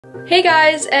Hey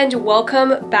guys, and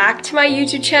welcome back to my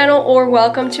YouTube channel, or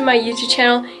welcome to my YouTube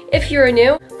channel if you're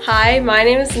new. Hi, my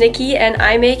name is Nikki and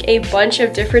I make a bunch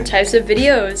of different types of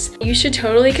videos. You should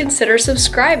totally consider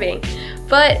subscribing.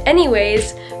 But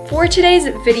anyways, for today's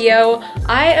video,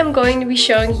 I am going to be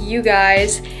showing you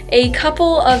guys a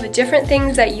couple of different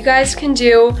things that you guys can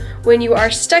do when you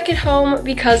are stuck at home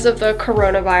because of the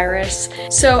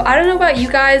coronavirus. So I don't know about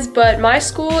you guys, but my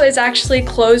school is actually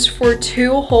closed for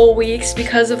 2 whole weeks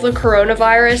because of the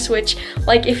coronavirus, which,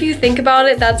 like, if you think about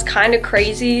it, that's kind of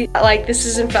crazy. Like, this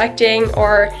is infecting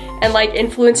and like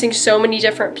influencing so many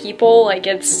different people. Like,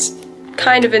 it's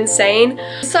kind of insane.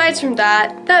 Besides from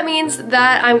that, that means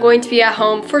that I'm going to be at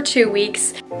home for 2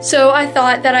 weeks. So I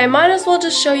thought that I might as well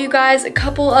just show you guys a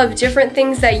couple of different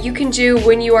things that you can do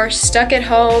when you are stuck at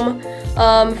home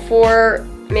for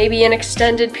maybe an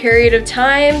extended period of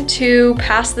time to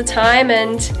pass the time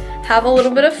and have a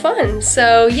little bit of fun.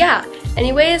 So yeah,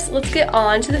 anyways, let's get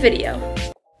on to the video.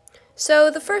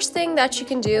 So the first thing that you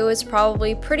can do is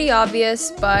probably pretty obvious,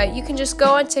 but you can just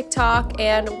go on TikTok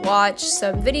and watch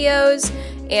some videos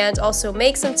and also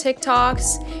make some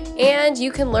TikToks, and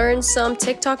you can learn some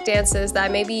TikTok dances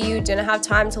that maybe you didn't have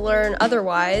time to learn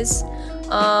otherwise.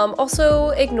 Also,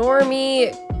 ignore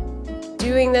me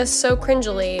doing this so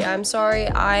cringily. I'm sorry,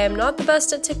 I am not the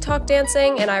best at TikTok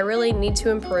dancing and I really need to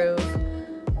improve.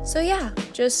 So yeah,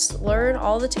 just learn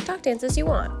all the TikTok dances you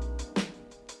want.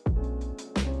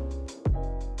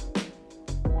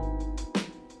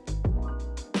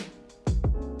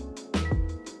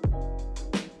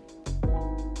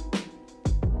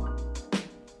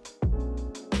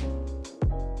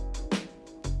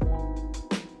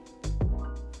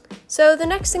 So the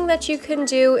next thing that you can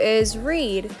do is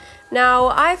read. Now,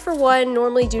 I for one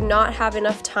normally do not have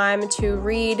enough time to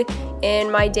read in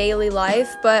my daily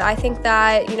life, but I think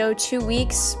that, 2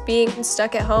 weeks being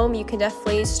stuck at home, you can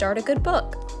definitely start a good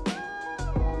book.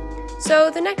 So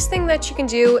the next thing that you can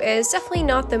do is definitely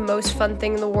not the most fun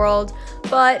thing in the world,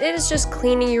 but it is just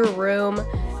cleaning your room.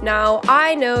 Now,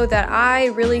 I know that I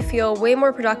really feel way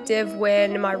more productive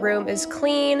when my room is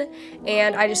clean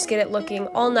and I just get it looking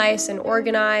all nice and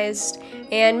organized.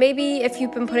 And maybe if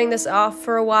you've been putting this off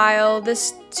for a while,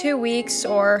 this 2 weeks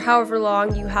or however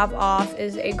long you have off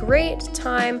is a great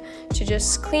time to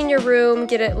just clean your room,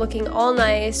 get it looking all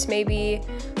nice, maybe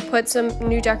put some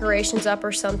new decorations up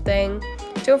or something.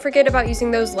 Don't forget about using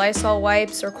those Lysol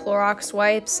wipes or Clorox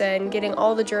wipes and getting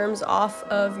all the germs off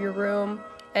of your room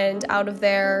and out of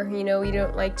there. You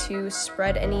don't like to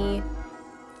spread any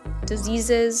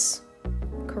diseases,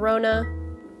 corona.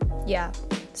 Yeah,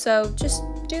 so just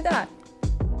do that.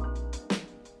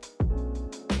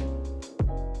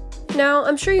 Now,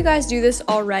 I'm sure you guys do this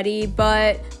already,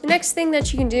 but the next thing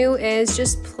that you can do is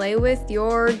just play with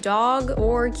your dog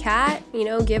or cat.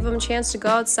 Give them a chance to go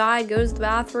outside, go to the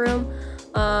bathroom.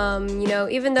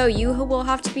 Even though you will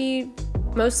have to be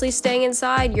mostly staying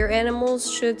inside, your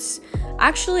animals should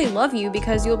actually love you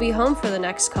because you'll be home for the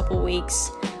next couple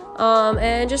weeks.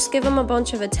 And just give them a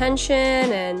bunch of attention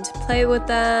and play with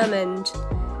them and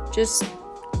just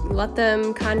let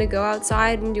them kind of go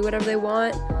outside and do whatever they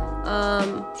want.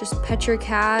 Just pet your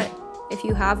cat if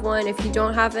you have one. If you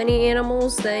don't have any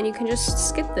animals, then you can just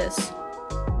skip this.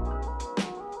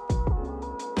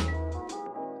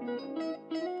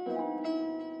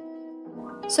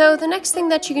 So the next thing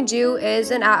that you can do is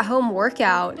an at-home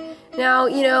workout. Now,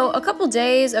 a couple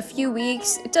days, a few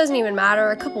weeks, it doesn't even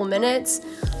matter, a couple minutes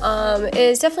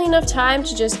is definitely enough time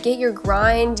to just get your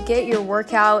grind, get your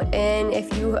workout in.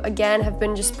 If you, again, have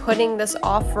been just putting this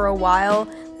off for a while,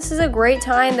 this is a great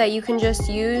time that you can just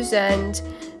use and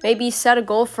maybe set a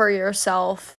goal for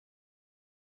yourself.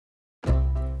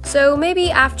 So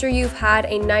maybe after you've had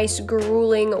a nice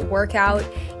grueling workout,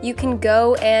 you can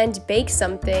go and bake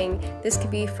something. This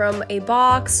could be from a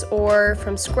box or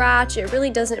from scratch. It really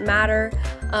doesn't matter.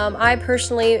 I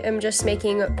personally am just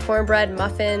making cornbread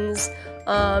muffins,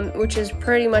 which is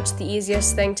pretty much the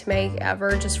easiest thing to make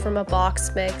ever, just from a box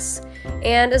mix.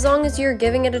 And as long as you're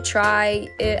giving it a try,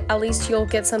 at least you'll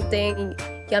get something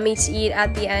yummy to eat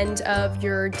at the end of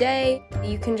your day.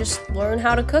 You can just learn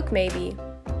how to cook maybe.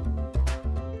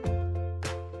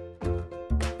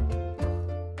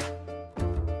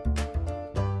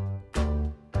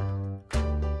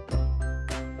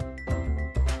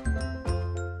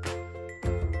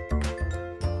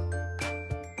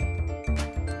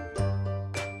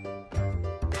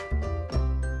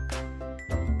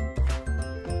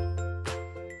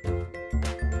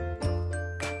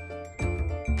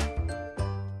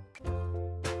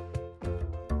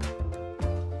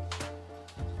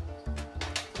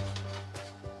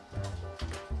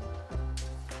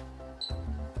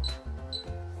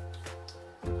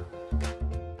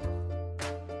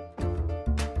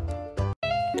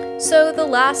 So the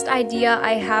last idea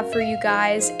I have for you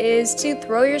guys is to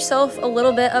throw yourself a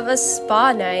little bit of a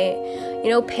spa night. You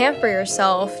know, pamper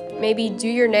yourself. Maybe do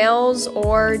your nails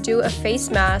or do a face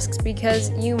mask,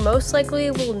 because you most likely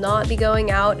will not be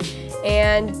going out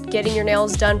and getting your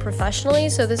nails done professionally.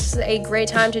 So this is a great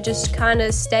time to just kind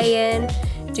of stay in,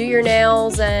 do your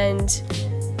nails, and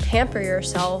pamper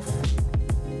yourself.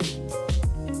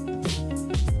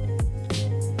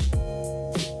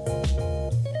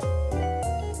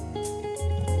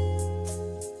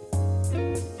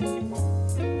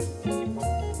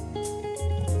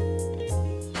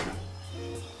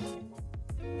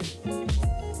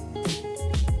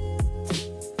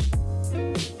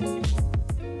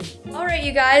 Alright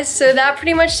you guys, so that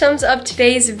pretty much sums up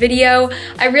today's video.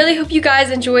 I really hope you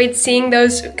guys enjoyed seeing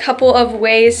those couple of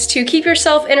ways to keep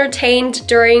yourself entertained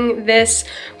during this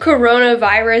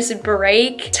coronavirus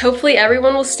break. Hopefully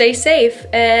everyone will stay safe,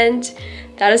 and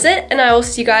that is it, and I will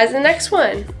see you guys in the next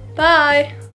one. Bye!